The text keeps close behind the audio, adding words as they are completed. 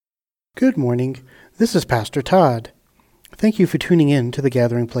Good morning. This is Pastor Todd. Thank you for tuning in to the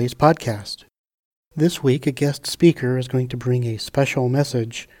Gathering Place podcast. This week, a guest speaker is going to bring a special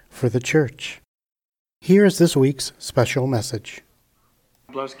message for the church. Here is this week's special message.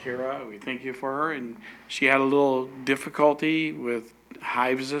 Bless Cara. We thank you for her. And she had a little difficulty with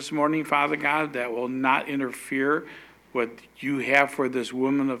hives this morning, Father God, that will not interfere what you have for this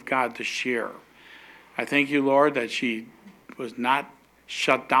woman of God to share. I thank you, Lord, that she was not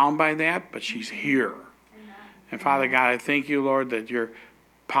shut down by that, but she's here. And Father God, I thank you, Lord, that your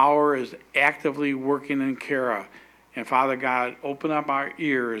power is actively working in Cara. And Father God, open up our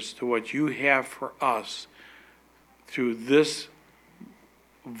ears to what you have for us through this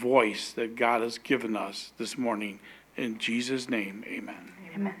voice that God has given us this morning. In Jesus' name, amen.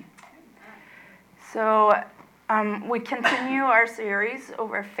 Amen. So we continue our series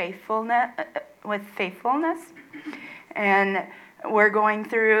over faithfulness, and we're going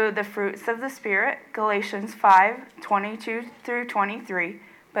through the fruits of the Spirit, Galatians 5:22 through 23.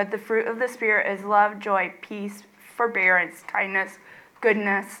 But the fruit of the Spirit is love, joy, peace, forbearance, kindness,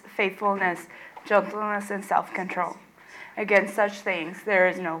 goodness, faithfulness, gentleness, and self-control. Against such things there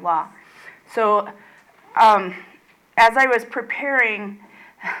is no law. So as I was preparing,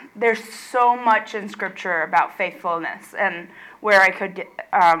 there's so much in Scripture about faithfulness and where I could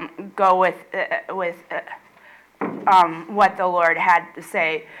go with what the Lord had to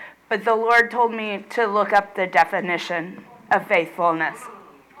say. But the Lord told me to look up the definition of faithfulness.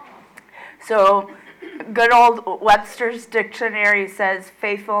 So good old Webster's Dictionary says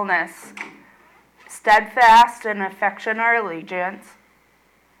faithfulness: steadfast in affection or allegiance,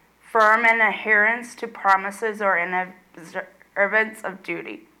 firm in adherence to promises or in observance of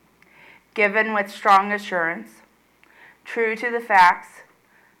duty, given with strong assurance, true to the facts,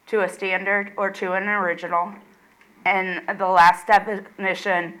 to a standard or to an original. And the last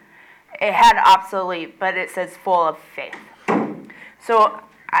definition, it had obsolete, but it says full of faith. So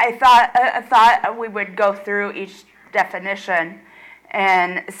I thought we would go through each definition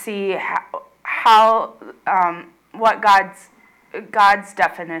and see how what God's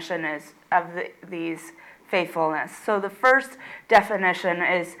definition is of these faithfulness. So the first definition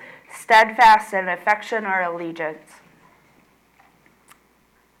is steadfast in affection or allegiance.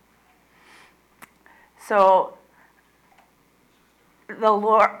 So the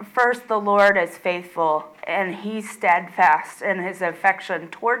Lord is faithful, and he's steadfast in his affection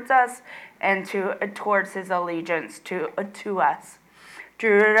towards us and towards his allegiance to us.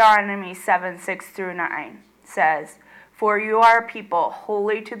 Deuteronomy 7:6 through 9 says, "For you are a people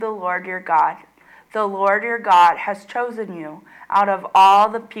holy to the Lord your God. The Lord your God has chosen you out of all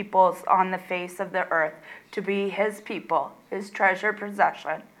the peoples on the face of the earth to be his people, his treasured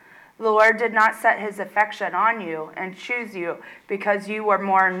possession. The Lord did not set his affection on you and choose you because you were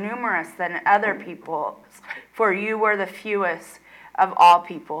more numerous than other peoples, for you were the fewest of all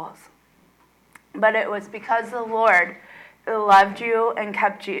peoples. But it was because the Lord loved you and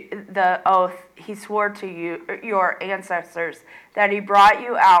kept the oath he swore to you, your ancestors, that he brought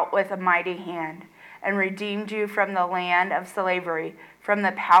you out with a mighty hand and redeemed you from the land of slavery, from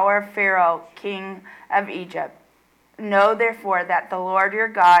the power of Pharaoh, king of Egypt. Know therefore that the Lord your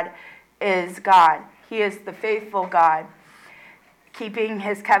God is God. He is the faithful God, keeping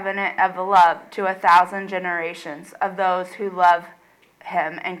his covenant of love to 1,000 generations of those who love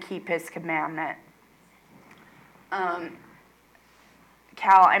him and keep his commandment." Cal,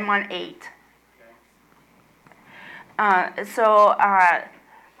 I'm on 8.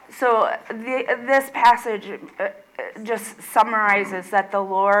 This passage just summarizes that the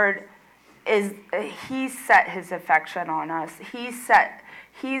Lord he set his affection on us. He's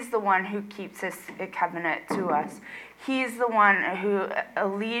the one who keeps his covenant to us. He's the one who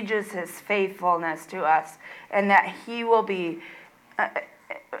alleges his faithfulness to us, and that he will be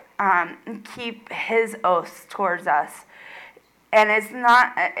keep his oaths towards us. And it's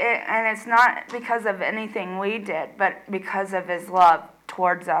not because of anything we did, but because of his love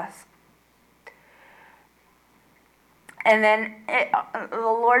towards us. And then the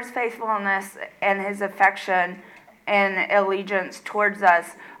Lord's faithfulness and his affection and allegiance towards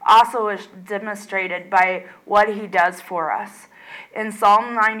us also is demonstrated by what he does for us. In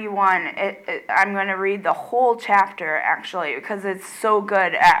Psalm 91, I'm going to read the whole chapter, actually, because it's so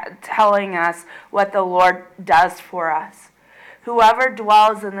good at telling us what the Lord does for us. "Whoever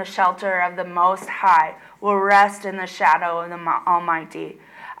dwells in the shelter of the Most High will rest in the shadow of the Almighty.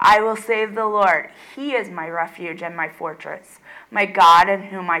 I will save the Lord. He is my refuge and my fortress, my God in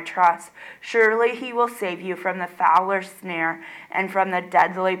whom I trust. Surely he will save you from the fowler's snare and from the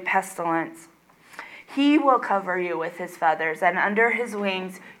deadly pestilence. He will cover you with his feathers, and under his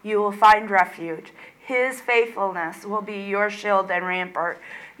wings you will find refuge. His faithfulness will be your shield and rampart.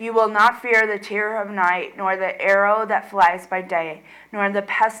 You will not fear the terror of night, nor the arrow that flies by day, nor the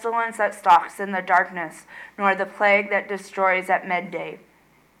pestilence that stalks in the darkness, nor the plague that destroys at midday.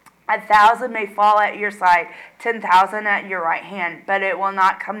 1,000 may fall at your side, 10,000 at your right hand, but it will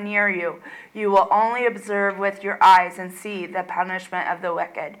not come near you. You will only observe with your eyes and see the punishment of the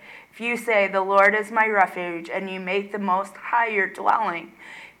wicked. If you say, "The Lord is my refuge," and you make the Most High your dwelling,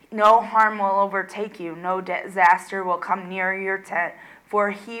 no harm will overtake you, no disaster will come near your tent,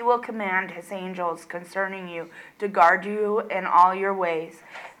 for he will command his angels concerning you to guard you in all your ways.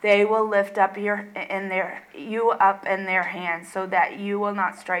 They will lift up you up in their hands, so that you will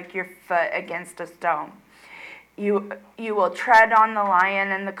not strike your foot against a stone. You will tread on the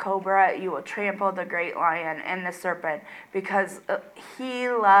lion and the cobra. You will trample the great lion and the serpent. Because he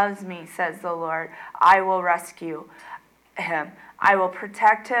loves me, says the Lord, I will rescue him. I will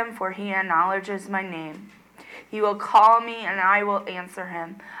protect him, for he acknowledges my name. He will call me, and I will answer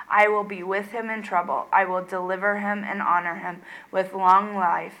him. I will be with him in trouble. I will deliver him and honor him. With long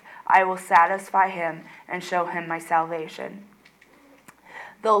life, I will satisfy him and show him my salvation.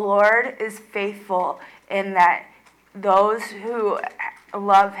 The Lord is faithful in that those who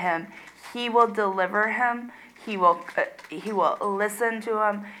love him, he will deliver him. He will listen to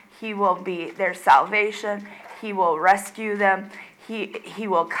them. He will be their salvation. He will rescue them. He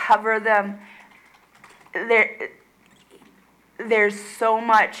will cover them. There's so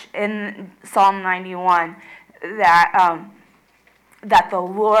much in Psalm 91 that the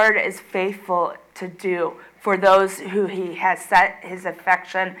Lord is faithful to do for those who he has set his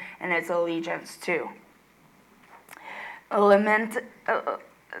affection and his allegiance to. The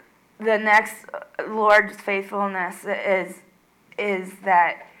next Lord's faithfulness is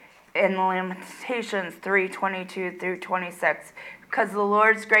that in Lamentations 3:22 through 26, because the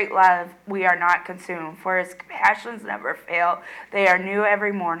Lord's great love, we are not consumed, for his compassions never fail. They are new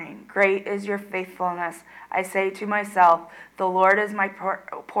every morning. Great is your faithfulness. I say to myself, the Lord is my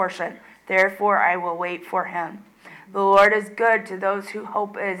portion. Therefore I will wait for him. The Lord is good to those who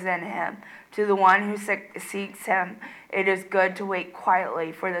hope is in him. To the one who seeks him, it is good to wait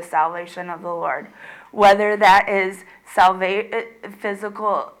quietly for the salvation of the Lord. Whether that is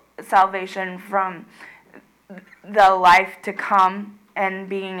physical salvation from the life to come and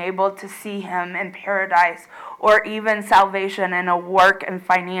being able to see him in paradise, or even salvation in a work and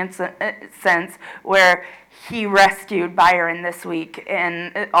finance sense, where he rescued Byron this week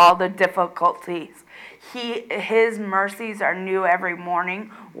in all the difficulties. His mercies are new every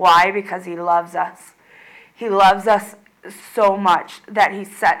morning. Why? Because he loves us. He loves us so much that he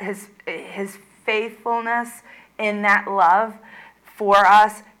set his faithfulness in that love for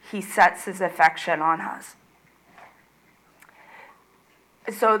us. He sets his affection on us.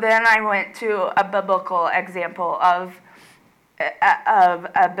 So then I went to a biblical example of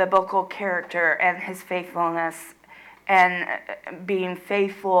a biblical character and his faithfulness and being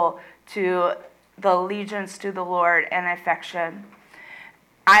faithful to the allegiance to the Lord and affection.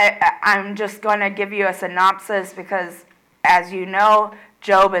 I'm just going to give you a synopsis because, as you know,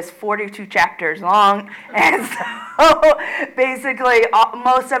 Job is 42 chapters long. And so basically,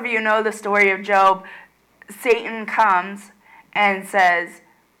 most of you know the story of Job. Satan comes and says,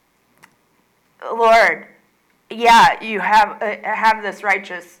 Lord, yeah, you have this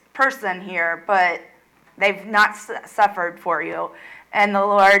righteous person here, but they've not suffered for you. And the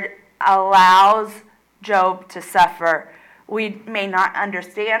Lord allows Job to suffer. We may not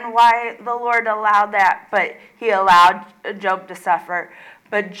understand why the Lord allowed that, but he allowed Job to suffer.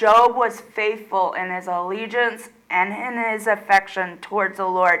 But Job was faithful in his allegiance and in his affection towards the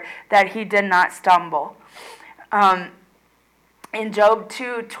Lord, that he did not stumble. In Job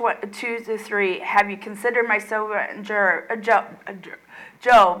 2:2-3, have you considered my servant Job?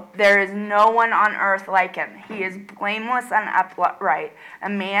 There is no one on earth like him. He is blameless and upright, a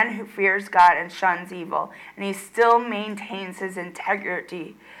man who fears God and shuns evil, and he still maintains his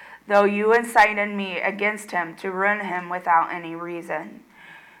integrity, though you incited me against him to ruin him without any reason.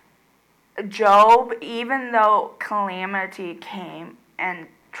 Job, even though calamity came and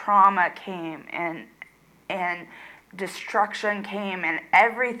trauma came and destruction came and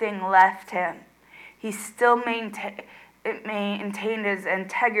everything left him, he still maintained his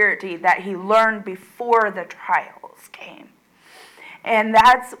integrity that he learned before the trials came. And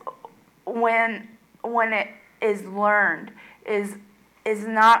that's when it is learned, is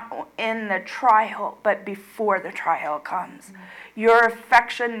not in the trial, but before the trial comes. Mm-hmm. Your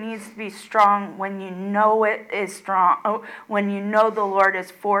affection needs to be strong when you know it is strong, when you know the Lord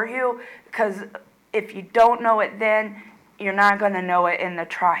is for you, because if you don't know it then, you're not going to know it in the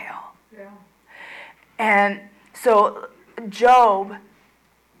trial. Yeah. And so Job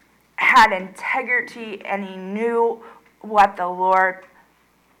had integrity, and he knew who the Lord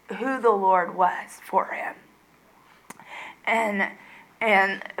was for him. And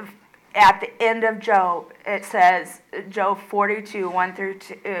at the end of Job, it says, Job 42, 1 through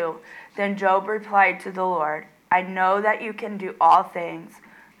 2, then Job replied to the Lord, I know that you can do all things.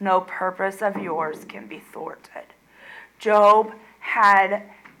 No purpose of yours can be thwarted. Job had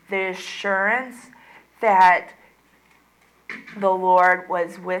the assurance that the Lord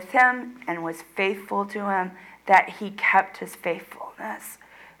was with him and was faithful to him, that he kept his faithfulness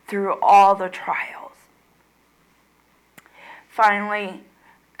through all the trials. Finally,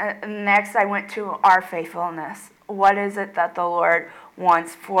 next I went to our faithfulness. What is it that the Lord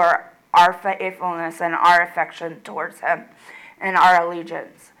wants for our faithfulness and our affection towards him and our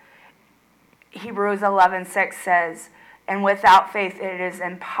allegiance? Hebrews 11:6 says, and without faith it is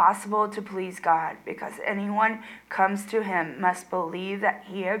impossible to please God, because anyone comes to him must believe that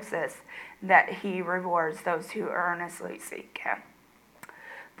he exists, that he rewards those who earnestly seek him.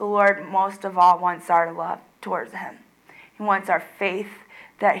 The Lord most of all wants our love towards him. He wants our faith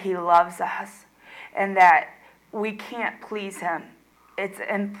that he loves us and that we can't please him. It's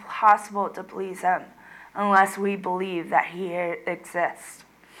impossible to please him unless we believe that he exists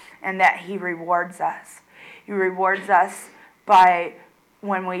and that he rewards us. He rewards us by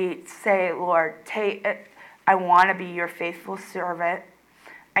when we say, Lord, I want to be your faithful servant.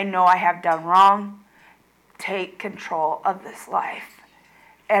 I know I have done wrong. Take control of this life.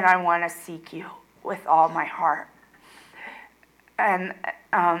 And I want to seek you with all my heart. And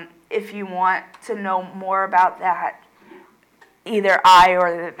if you want to know more about that, either I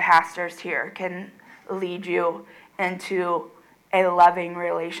or the pastors here can lead you into a loving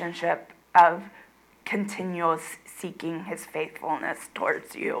relationship of continual seeking his faithfulness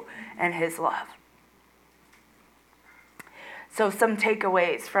towards you and his love. So some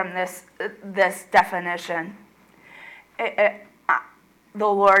takeaways from this definition. The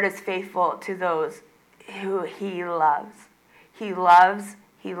Lord is faithful to those who he loves. He loves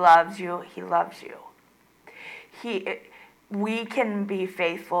you, he loves you. We can be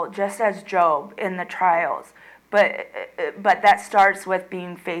faithful just as Job in the trials, but that starts with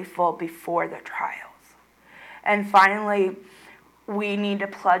being faithful before the trials. And finally, we need to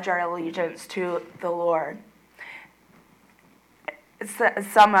pledge our allegiance to the Lord.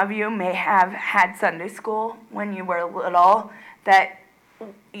 Some of you may have had Sunday school when you were little, that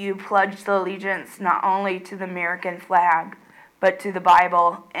you pledged allegiance not only to the American flag, but to the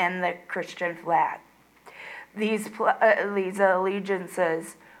Bible and the Christian flag. These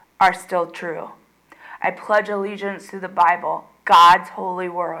allegiances are still true. I pledge allegiance to the Bible, God's holy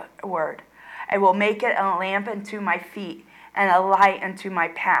word. I will make it a lamp unto my feet and a light unto my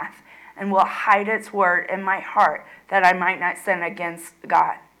path, and will hide its word in my heart, that I might not sin against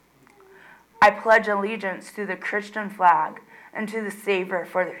God. I pledge allegiance to the Christian flag and to the Savior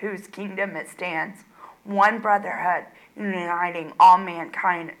for whose kingdom it stands, one brotherhood, uniting all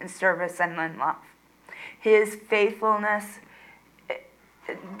mankind in service and in love. His faithfulness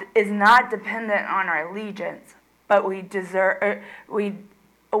is not dependent on our allegiance, but we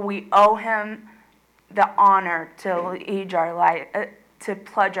owe him the honor to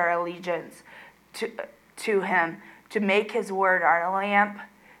pledge our allegiance to him, to make his word our lamp,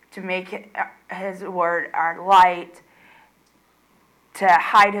 to make his word our light, to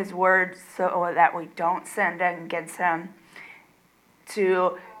hide his word so that we don't sin against him,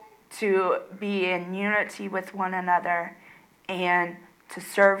 to be in unity with one another, and to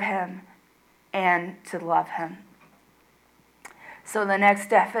serve him and to love him. So the next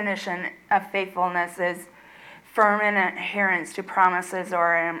definition of faithfulness is firm in adherence to promises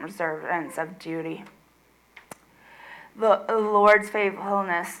or in observance of duty. The Lord's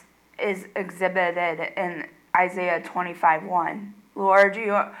faithfulness is exhibited in Isaiah 25:1. Lord,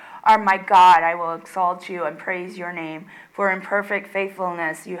 you are my God. I will exalt you and praise your name. For in perfect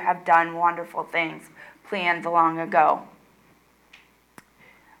faithfulness you have done wonderful things planned long ago.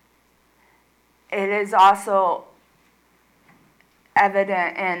 It is also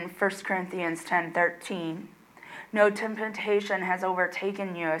evident in 1 Corinthians 10:13. No temptation has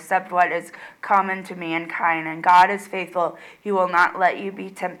overtaken you except what is common to mankind, and God is faithful. He will not let you be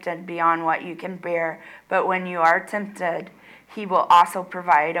tempted beyond what you can bear, but when you are tempted, he will also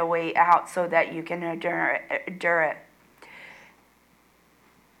provide a way out so that you can endure it.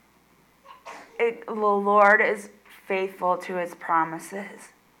 The Lord is faithful to his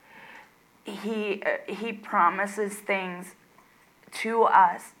promises. He promises things to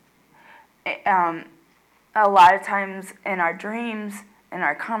us a lot of times in our dreams, in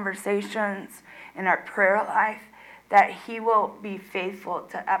our conversations, in our prayer life, that He will be faithful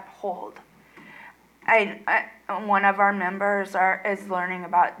to uphold. One of our members is learning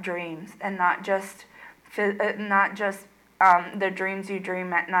about dreams, and not just the dreams you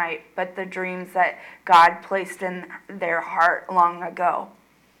dream at night, but the dreams that God placed in their heart long ago.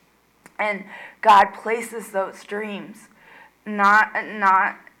 And God places those dreams not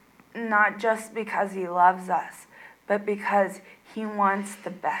just because He loves us, but because He wants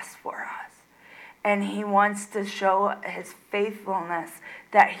the best for us. And He wants to show His faithfulness,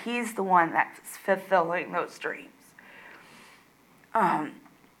 that He's the one that's fulfilling those dreams.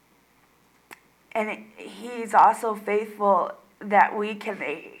 And He's also faithful that we can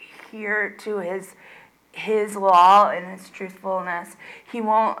adhere to His law and His truthfulness. He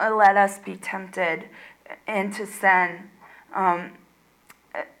won't let us be tempted into sin.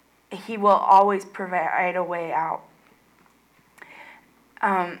 He will always provide a way out.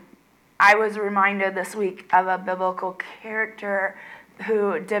 I was reminded this week of a biblical character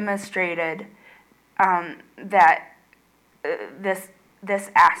who demonstrated that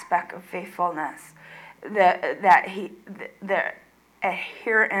this aspect of faithfulness, the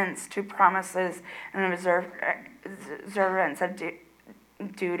adherence to promises and observance of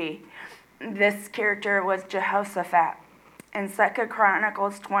duty. This character was Jehoshaphat. In 2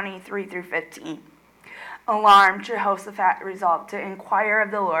 Chronicles 23-15. Alarmed, Jehoshaphat resolved to inquire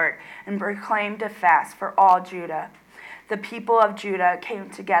of the Lord and proclaimed a fast for all Judah. The people of Judah came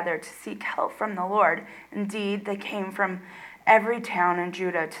together to seek help from the Lord. Indeed, they came from every town in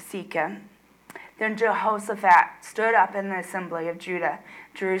Judah to seek Him. Then Jehoshaphat stood up in the assembly of Judah,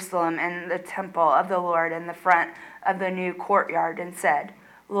 Jerusalem, and the temple of the Lord in the front of the new courtyard, and said,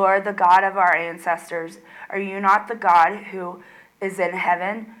 Lord, the God of our ancestors, are you not the God who is in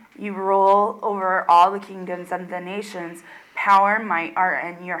heaven? You rule over all the kingdoms of the nations. Power and might are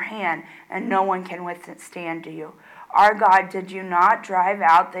in your hand, and no one can withstand you. Our God, did you not drive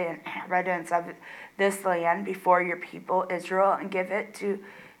out the inhabitants of this land before your people Israel and give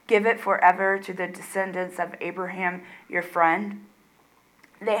it forever to the descendants of Abraham, your friend?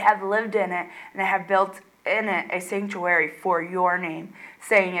 They have lived in it, and they have built in it a sanctuary for your name,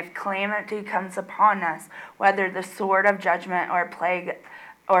 saying, if calamity comes upon us, whether the sword of judgment or plague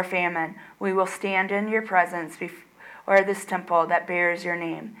or famine, we will stand in your presence before this temple that bears your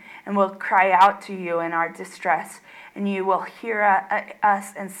name, and will cry out to you in our distress, and you will hear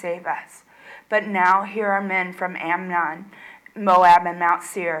us and save us. But now here are men from Ammon, Moab, and Mount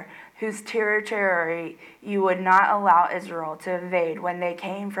Seir, whose territory you would not allow Israel to invade when they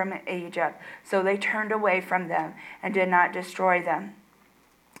came from Egypt. So they turned away from them and did not destroy them.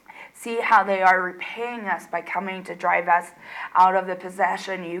 See how they are repaying us by coming to drive us out of the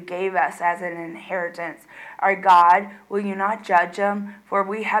possession you gave us as an inheritance. Our God, will you not judge them? For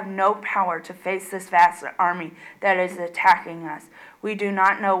we have no power to face this vast army that is attacking us. We do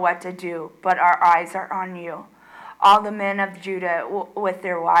not know what to do, but our eyes are on you. All the men of Judah with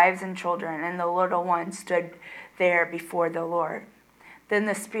their wives and children and the little ones stood there before the Lord. Then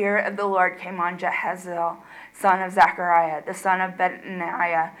the Spirit of the Lord came on Jehaziel, son of Zechariah, the son of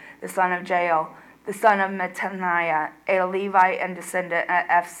Benaiah, the son of Jael, the son of Mattaniah, a Levite and descendant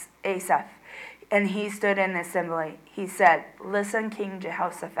of Asaph. And he stood in the assembly. He said, Listen, King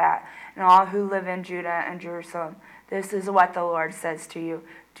Jehoshaphat, and all who live in Judah and Jerusalem. This is what the Lord says to you.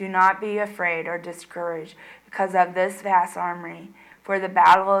 Do not be afraid or discouraged because of this vast army, for the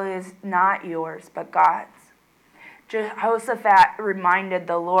battle is not yours, but God's. Jehoshaphat reminded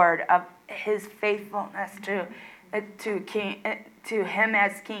the Lord of his faithfulness to him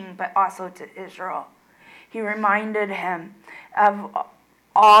as king, but also to Israel. He reminded him of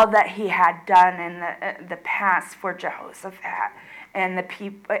all that he had done in the past for Jehoshaphat and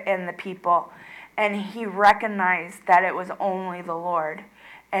the people, and he recognized that it was only the Lord.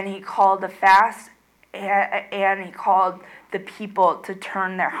 And he called a fast, and he called the people to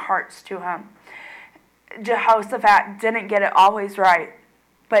turn their hearts to him. Jehoshaphat didn't get it always right,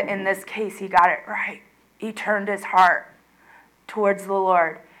 but in this case he got it right. He turned his heart towards the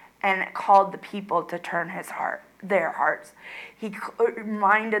Lord and called the people to turn their hearts. He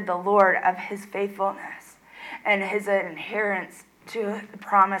reminded the Lord of his faithfulness and his adherence to the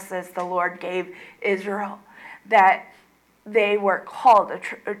promises the Lord gave Israel, that they were called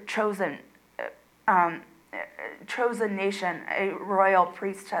a chosen nation, a royal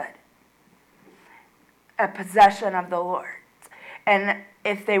priesthood, a possession of the Lord. And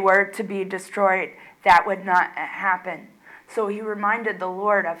if they were to be destroyed, that would not happen. So he reminded the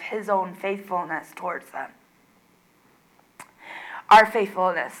Lord of his own faithfulness towards them. Our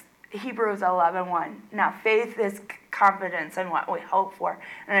faithfulness Hebrews 11:1. Now faith is confidence in what we hope for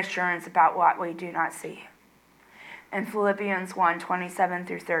and assurance about what we do not see. In Philippians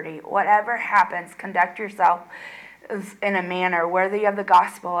 1:27-30, whatever happens, conduct yourself in a manner worthy of the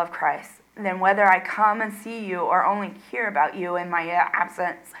gospel of Christ. Then whether I come and see you or only hear about you in my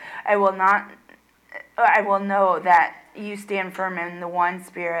absence, I will know that you stand firm in the one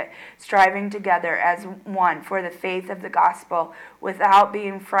Spirit, striving together as one for the faith of the gospel, without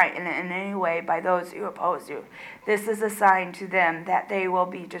being frightened in any way by those who oppose you. This is a sign to them that they will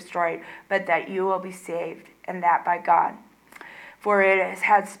be destroyed, but that you will be saved, and that by God. For it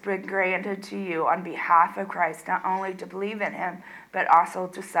has been granted to you on behalf of Christ not only to believe in him, but also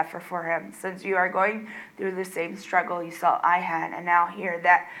to suffer for him, since you are going through the same struggle you saw I had, and now hear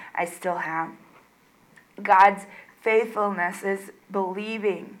that I still have. God's faithfulness is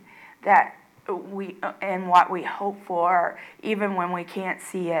believing that we in what we hope for, even when we can't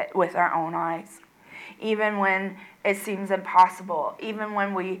see it with our own eyes, even when it seems impossible, even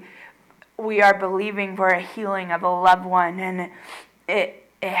when we are believing for a healing of a loved one and it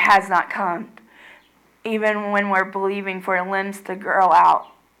has not come, even when we're believing for limbs to grow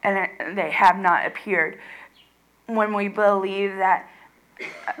out and they have not appeared, when we believe that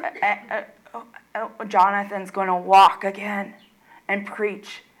Jonathan's going to walk again and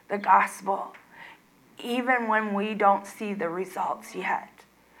preach the gospel, even when we don't see the results yet.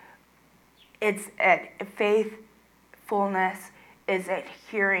 It's faithfulness is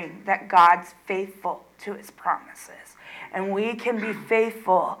adhering that God's faithful to his promises. And we can be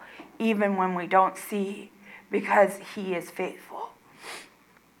faithful even when we don't see, because he is faithful.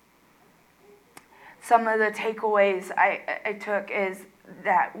 Some of the takeaways I took is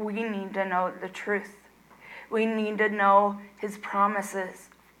that we need to know the truth. We need to know his promises.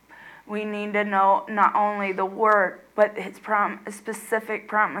 We need to know not only the word, but his specific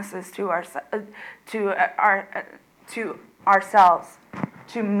promises to ourselves,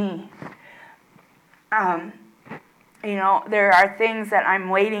 to me. There are things that I'm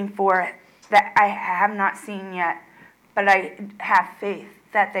waiting for that I have not seen yet, but I have faith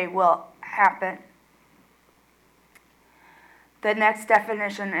that they will happen. The next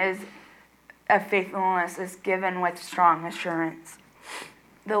definition of faithfulness is given with strong assurance.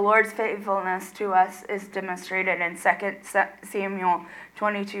 The Lord's faithfulness to us is demonstrated in 2 Samuel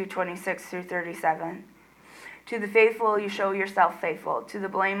 22:26-37. To the faithful you show yourself faithful. To the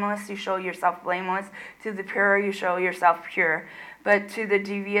blameless you show yourself blameless. To the pure you show yourself pure. But to the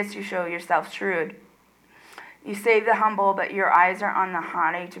devious you show yourself shrewd. You save the humble, but your eyes are on the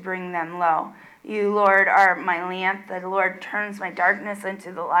haughty to bring them low. You, Lord, are my lamp. The Lord turns my darkness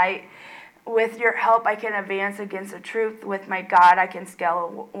into the light. With your help, I can advance against the truth. With my God, I can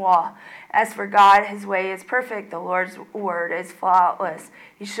scale a wall. As for God, his way is perfect. The Lord's word is flawless.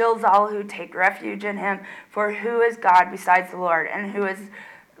 He shields all who take refuge in him. For who is God besides the Lord? And who is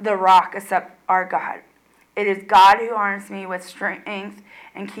the rock except our God? It is God who arms me with strength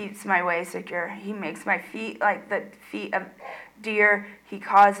and keeps my way secure. He makes my feet like the feet of deer. He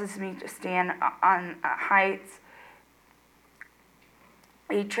causes me to stand on heights.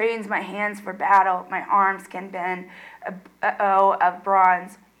 He trains my hands for battle. My arms can bend a bow of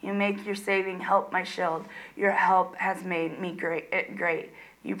bronze. You make your saving help my shield. Your help has made me great.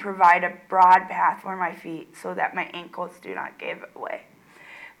 You provide a broad path for my feet so that my ankles do not give way.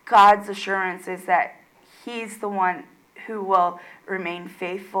 God's assurance is that he's the one who will remain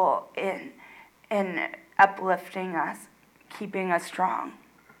faithful in uplifting us, keeping us strong.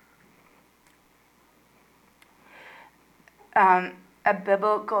 A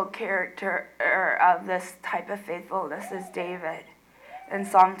biblical character of this type of faithfulness is David. In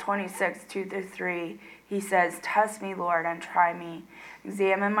Psalm 26:2-3, he says, "Test me, Lord, and try me.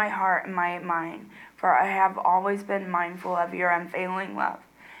 Examine my heart and my mind, for I have always been mindful of your unfailing love,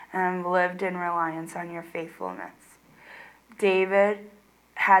 and have lived in reliance on your faithfulness." David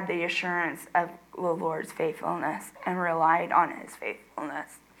had the assurance of the Lord's faithfulness and relied on his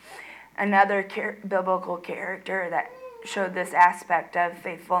faithfulness. Another biblical character that showed this aspect of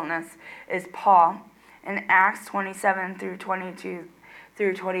faithfulness is Paul. In Acts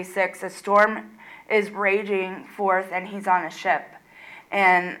 27:22-26, a storm is raging forth and he's on a ship.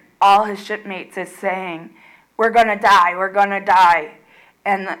 And all his shipmates is saying, "We're going to die, we're going to die."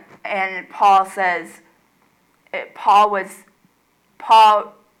 And Paul says, it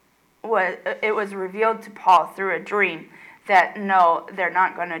was revealed to Paul through a dream that no, they're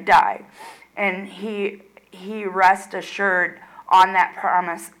not going to die. And he rest assured on that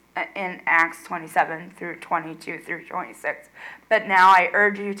promise in Acts 27:22-26. But now I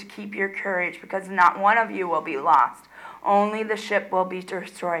urge you to keep your courage, because not one of you will be lost, Only the ship will be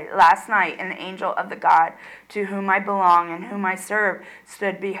destroyed. Last night, an angel of the God to whom I belong and whom I serve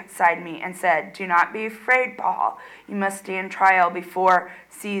stood beside me and said, "Do not be afraid, Paul. You must stand trial before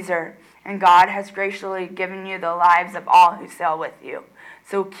Caesar, and God has graciously given you the lives of all who sail with you.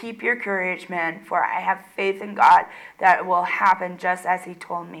 So keep your courage, men, for I have faith in God that it will happen just as he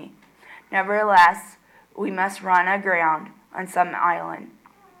told me. Nevertheless, we must run aground on some island."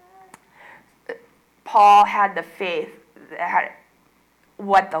 Paul had the faith that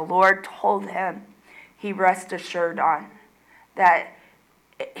what the Lord told him, he rest assured on, that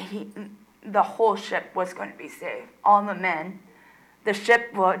the whole ship was going to be saved. All the men, the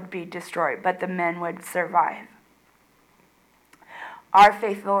ship would be destroyed, but the men would survive. Our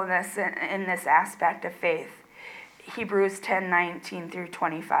faithfulness in this aspect of faith, Hebrews 10:19 through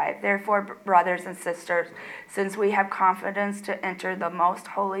 25. Therefore, brothers and sisters, since we have confidence to enter the most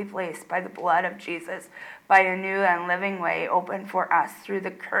holy place by the blood of Jesus, by a new and living way opened for us through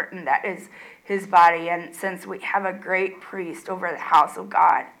the curtain that is his body, and since we have a great priest over the house of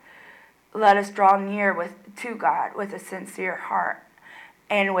God, let us draw near to God with a sincere heart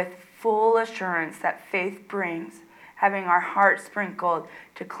and with full assurance that faith brings, having our hearts sprinkled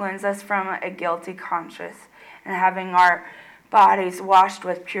to cleanse us from a guilty conscience, and having our bodies washed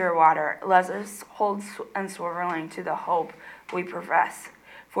with pure water. Let us hold unswerving to the hope we profess,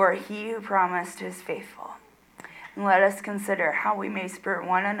 for he who promised is faithful. And let us consider how we may spur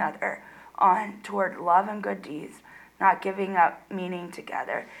one another on toward love and good deeds, not giving up meeting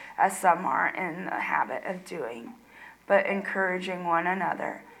together, as some are in the habit of doing, but encouraging one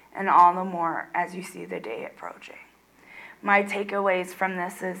another, and all the more as you see the day approaching. My takeaways from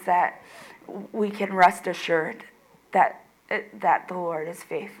this is that we can rest assured that the Lord is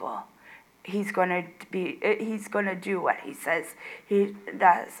faithful. He's going to do what he says he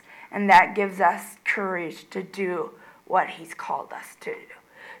does, and that gives us courage to do what he's called us to do,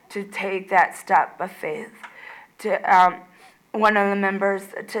 to take that step of faith. One of the members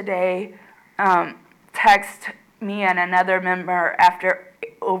today texted me and another member after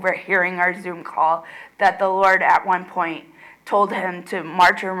overhearing our Zoom call that the Lord at one point told him to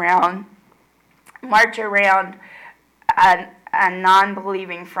march around a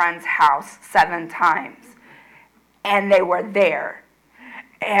non-believing friend's house 7 times, and they were there.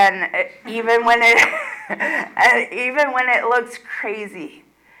 And even when it looks crazy,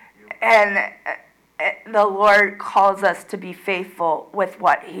 and the Lord calls us to be faithful with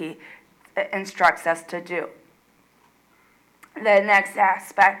what he instructs us to do. The next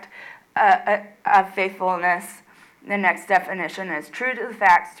aspect of faithfulness, the next definition is true to the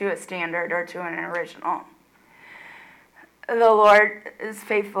facts, to a standard, or to an original. The Lord's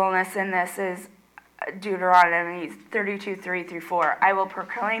faithfulness in this is Deuteronomy 32:3-4. I will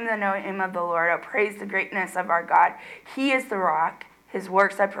proclaim the name of the Lord. I'll praise the greatness of our God. He is the rock. His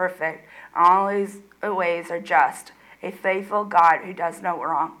works are perfect. All his ways are just. A faithful God who does no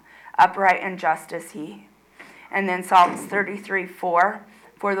wrong. Upright and just is he. And then Psalms 33:4.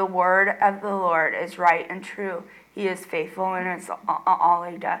 For the word of the Lord is right and true. He is faithful and it's all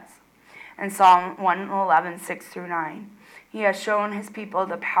he does. And Psalm 111:6-9. He has shown his people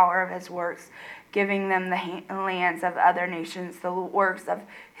the power of his works, giving them the lands of other nations. The works of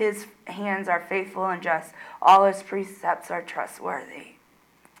his hands are faithful and just. All his precepts are trustworthy.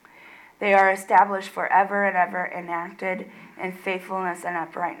 They are established forever and ever, enacted in faithfulness and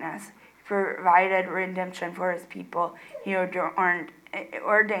uprightness. He provided redemption for his people. He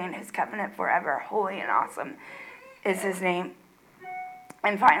ordained his covenant forever. Holy and awesome is his name.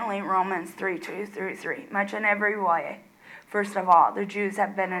 And finally, Romans 3:2-3. Much in every way. First of all, the Jews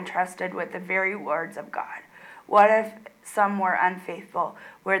have been entrusted with the very words of God. What if some were unfaithful?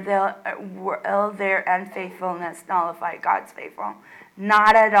 Will their unfaithfulness nullify God's faithfulness?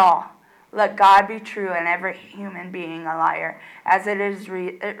 Not at all. Let God be true and every human being a liar, as it is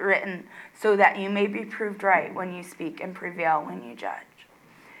written, so that you may be proved right when you speak and prevail when you judge.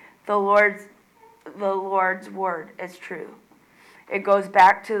 The Lord's word is true. It goes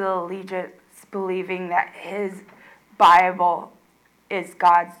back to the allegiance, believing that his Bible is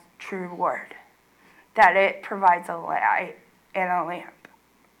God's true word, that it provides a light and a lamp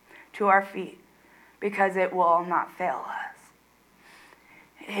to our feet, because it will not fail us.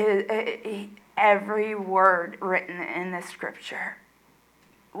 Every word written in the scripture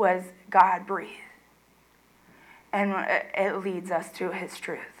was God breathed, and it leads us to his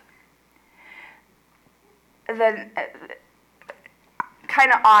truth. Then,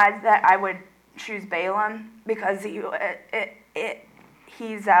 kind of odd that I would choose Balaam, because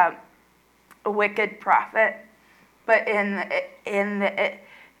he's a wicked prophet, but in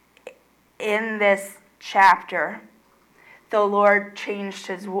this chapter, the Lord changed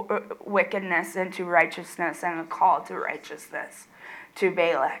his wickedness into righteousness and a call to righteousness to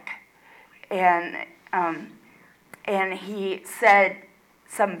Balak. And he said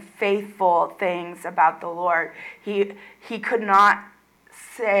some faithful things about the Lord. He could not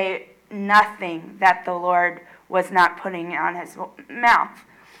say nothing that the Lord was not putting on his mouth.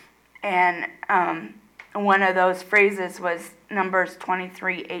 And one of those phrases was Numbers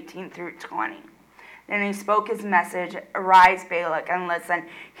 23:18-20. Then he spoke his message, "Arise, Balak, and listen.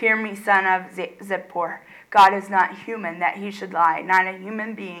 Hear me, son of Zippor. God is not human that he should lie, not a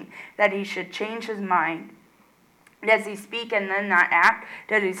human being that he should change his mind. Does he speak and then not act?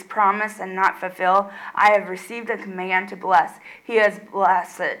 Does he promise and not fulfill? I have received a command to bless. He is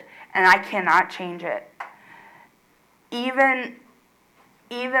blessed, and I cannot change it." Even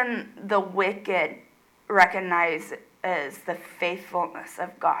the wicked recognize the faithfulness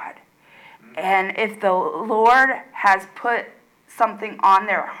of God. And if the Lord has put something on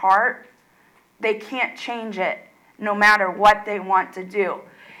their heart, they can't change it no matter what they want to do.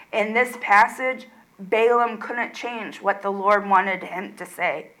 In this passage, Balaam couldn't change what the Lord wanted him to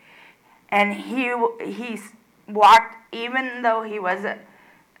say. And he walked, even though he was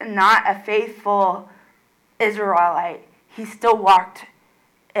not a faithful Israelite, he still walked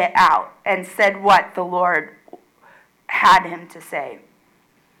it out and said what the Lord had him to say.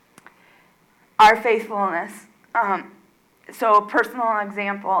 Our faithfulness. So a personal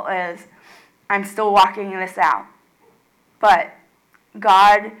example is, I'm still walking this out. But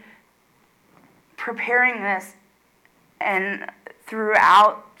God preparing this, and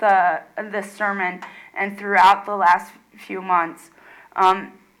throughout the sermon and throughout the last few months,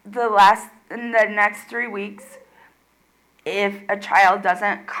 in the next 3 weeks, if a child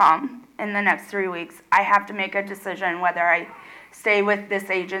doesn't come in the next 3 weeks, I have to make a decision whether I stay with this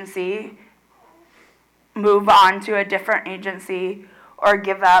agency, move on to a different agency, or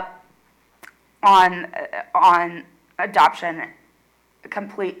give up on adoption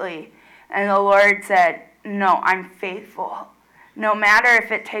completely. And the Lord said, no, I'm faithful. No matter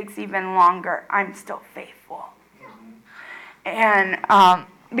if it takes even longer, I'm still faithful. And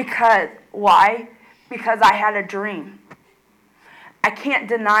why? Because I had a dream. I can't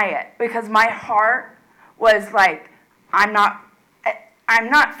deny it, because my heart was like, I'm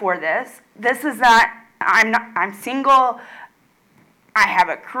not for this. This is not, I'm single. I have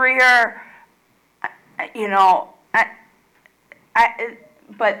a career.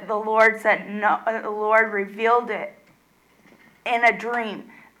 But the Lord said no. The Lord revealed it in a dream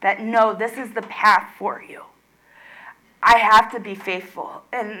that no, this is the path for you. I have to be faithful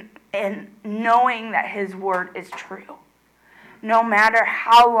in knowing that his word is true, no matter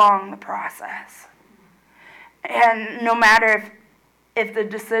how long the process. And no matter if the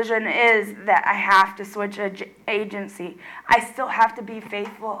decision is that I have to switch agency, I still have to be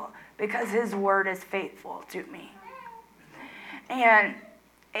faithful because his word is faithful to me.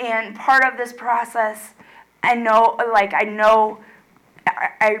 And part of this process, I'm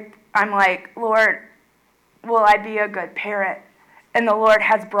like, Lord, will I be a good parent? And the Lord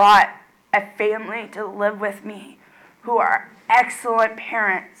has brought a family to live with me who are excellent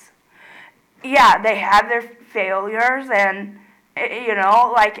parents. Yeah, they have their failures, and,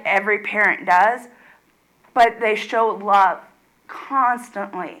 like every parent does, but they show love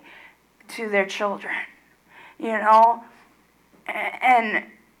constantly to their children, and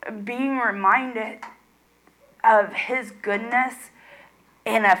being reminded of his goodness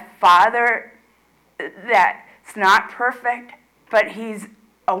in a father that's not perfect, but he's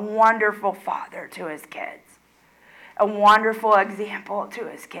a wonderful father to his kids, a wonderful example to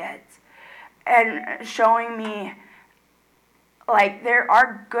his kids, and showing me like there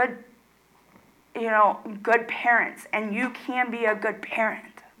are good parents, and you can be a good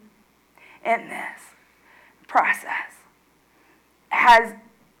parent in this process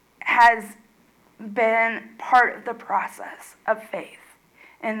has been part of the process of faith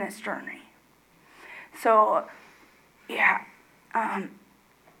in this journey. So, yeah.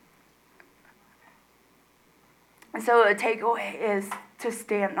 So the takeaway is to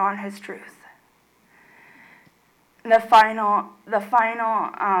stand on his truth. The final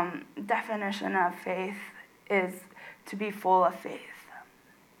definition of faith is to be full of faith.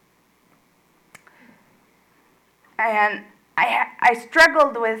 And I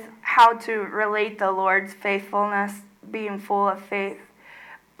struggled with how to relate the Lord's faithfulness, being full of faith,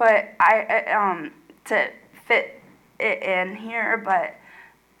 but to fit it in here. But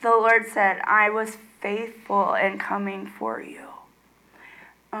the Lord said, I was faithful in coming for you.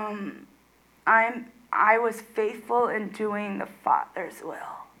 I was faithful in doing the Father's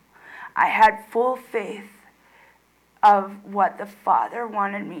will. I had full faith of what the Father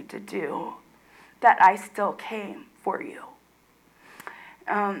wanted me to do, that I still came for you.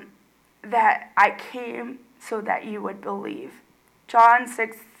 That I came so that you would believe. John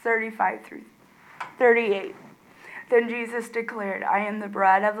 6:35 through 38. Then Jesus declared, I am the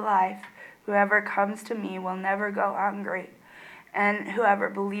bread of life. Whoever comes to me will never go hungry, and whoever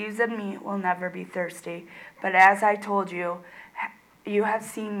believes in me will never be thirsty. But as I told you, you have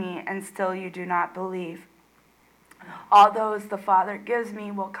seen me, and still you do not believe. All those the Father gives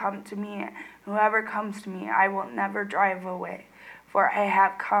me will come to me. Whoever comes to me, I will never drive away. For I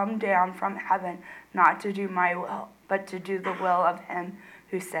have come down from heaven not to do my will, but to do the will of him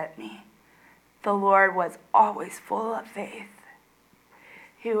who sent me. The Lord was always full of faith.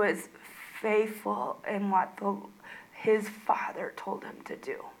 He was faithful in what his Father told him to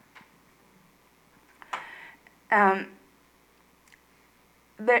do.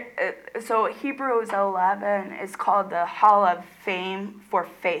 So Hebrews 11 is called the Hall of Fame for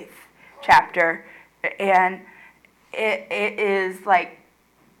Faith chapter. And it is like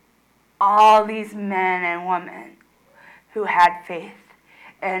all these men and women who had faith.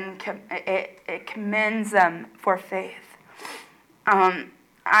 And it commends them for faith.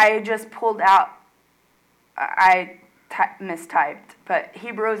 I just pulled out, I mistyped, but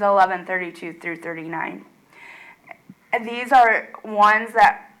Hebrews 11:32 through 39. And these are ones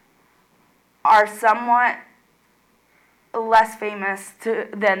that are somewhat less famous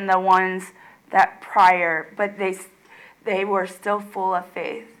than the ones that prior, but they were still full of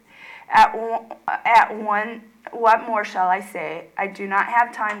faith. At one, what more shall I say? I do not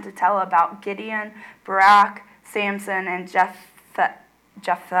have time to tell about Gideon, Barak, Samson, and Jephthah,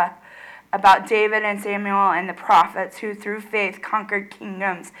 about David and Samuel and the prophets who through faith conquered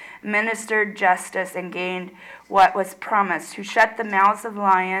kingdoms, ministered justice, and gained what was promised, who shut the mouths of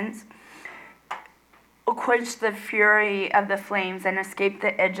lions, quenched the fury of the flames, and escaped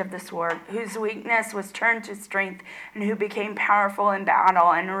the edge of the sword, whose weakness was turned to strength, and who became powerful in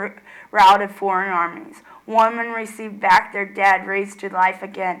battle and routed foreign armies. Women received back their dead, raised to life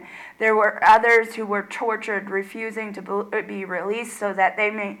again. There were others who were tortured, refusing to be released so that they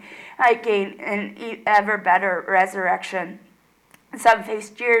may gain an ever better resurrection. Some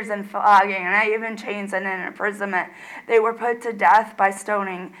faced jeers and flogging, and even chains and an imprisonment. They were put to death by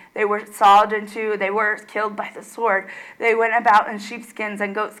stoning. They were sawed in two. They were killed by the sword. They went about in sheepskins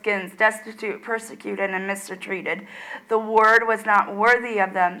and goatskins, destitute, persecuted, and mistreated. The word was not worthy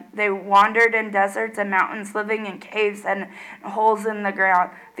of them. They wandered in deserts and mountains, living in caves and holes in the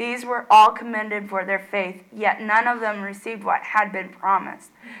ground. These were all commended for their faith, yet none of them received what had been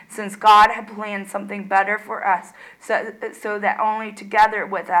promised, since God had planned something better for us, so that only together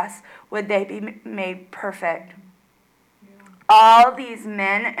with us would they be made perfect. All these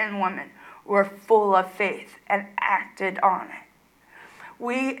men and women were full of faith and acted on it.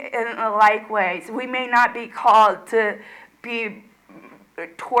 We, in like ways, we may not be called to be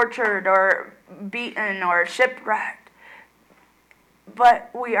tortured or beaten or shipwrecked, but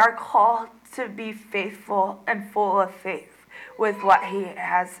we are called to be faithful and full of faith with what he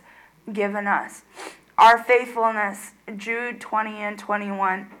has given us. Our faithfulness, Jude 20 and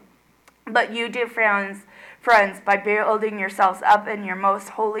 21. But you, dear friends, by building yourselves up in your most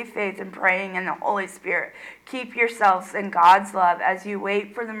holy faith and praying in the Holy Spirit, keep yourselves in God's love as you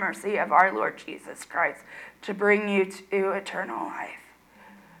wait for the mercy of our Lord Jesus Christ to bring you to eternal life.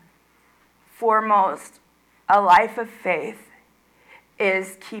 Foremost, a life of faith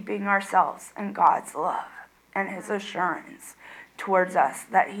is keeping ourselves in God's love and his assurance towards us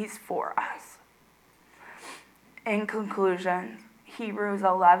that he's for us. In conclusion, Hebrews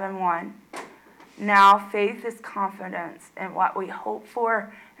 11:1. Now faith is confidence in what we hope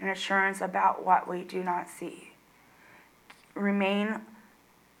for and assurance about what we do not see. Remain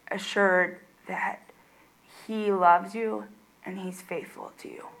assured that he loves you and he's faithful to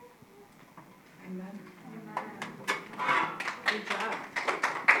you. Amen. Good job.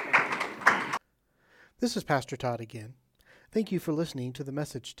 This is Pastor Todd again. Thank you for listening to the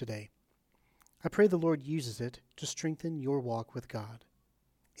message today. I pray the Lord uses it to strengthen your walk with God.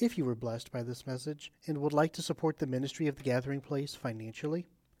 If you were blessed by this message and would like to support the ministry of the Gathering Place financially,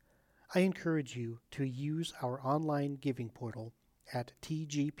 I encourage you to use our online giving portal at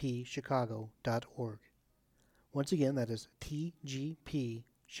tgpchicago.org. Once again, that is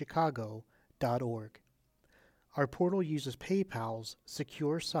tgpchicago.org. Our portal uses PayPal's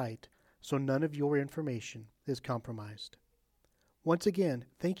secure site, so none of your information is compromised. Once again,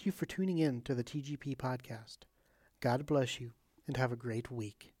 thank you for tuning in to the TGP podcast. God bless you and have a great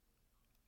week.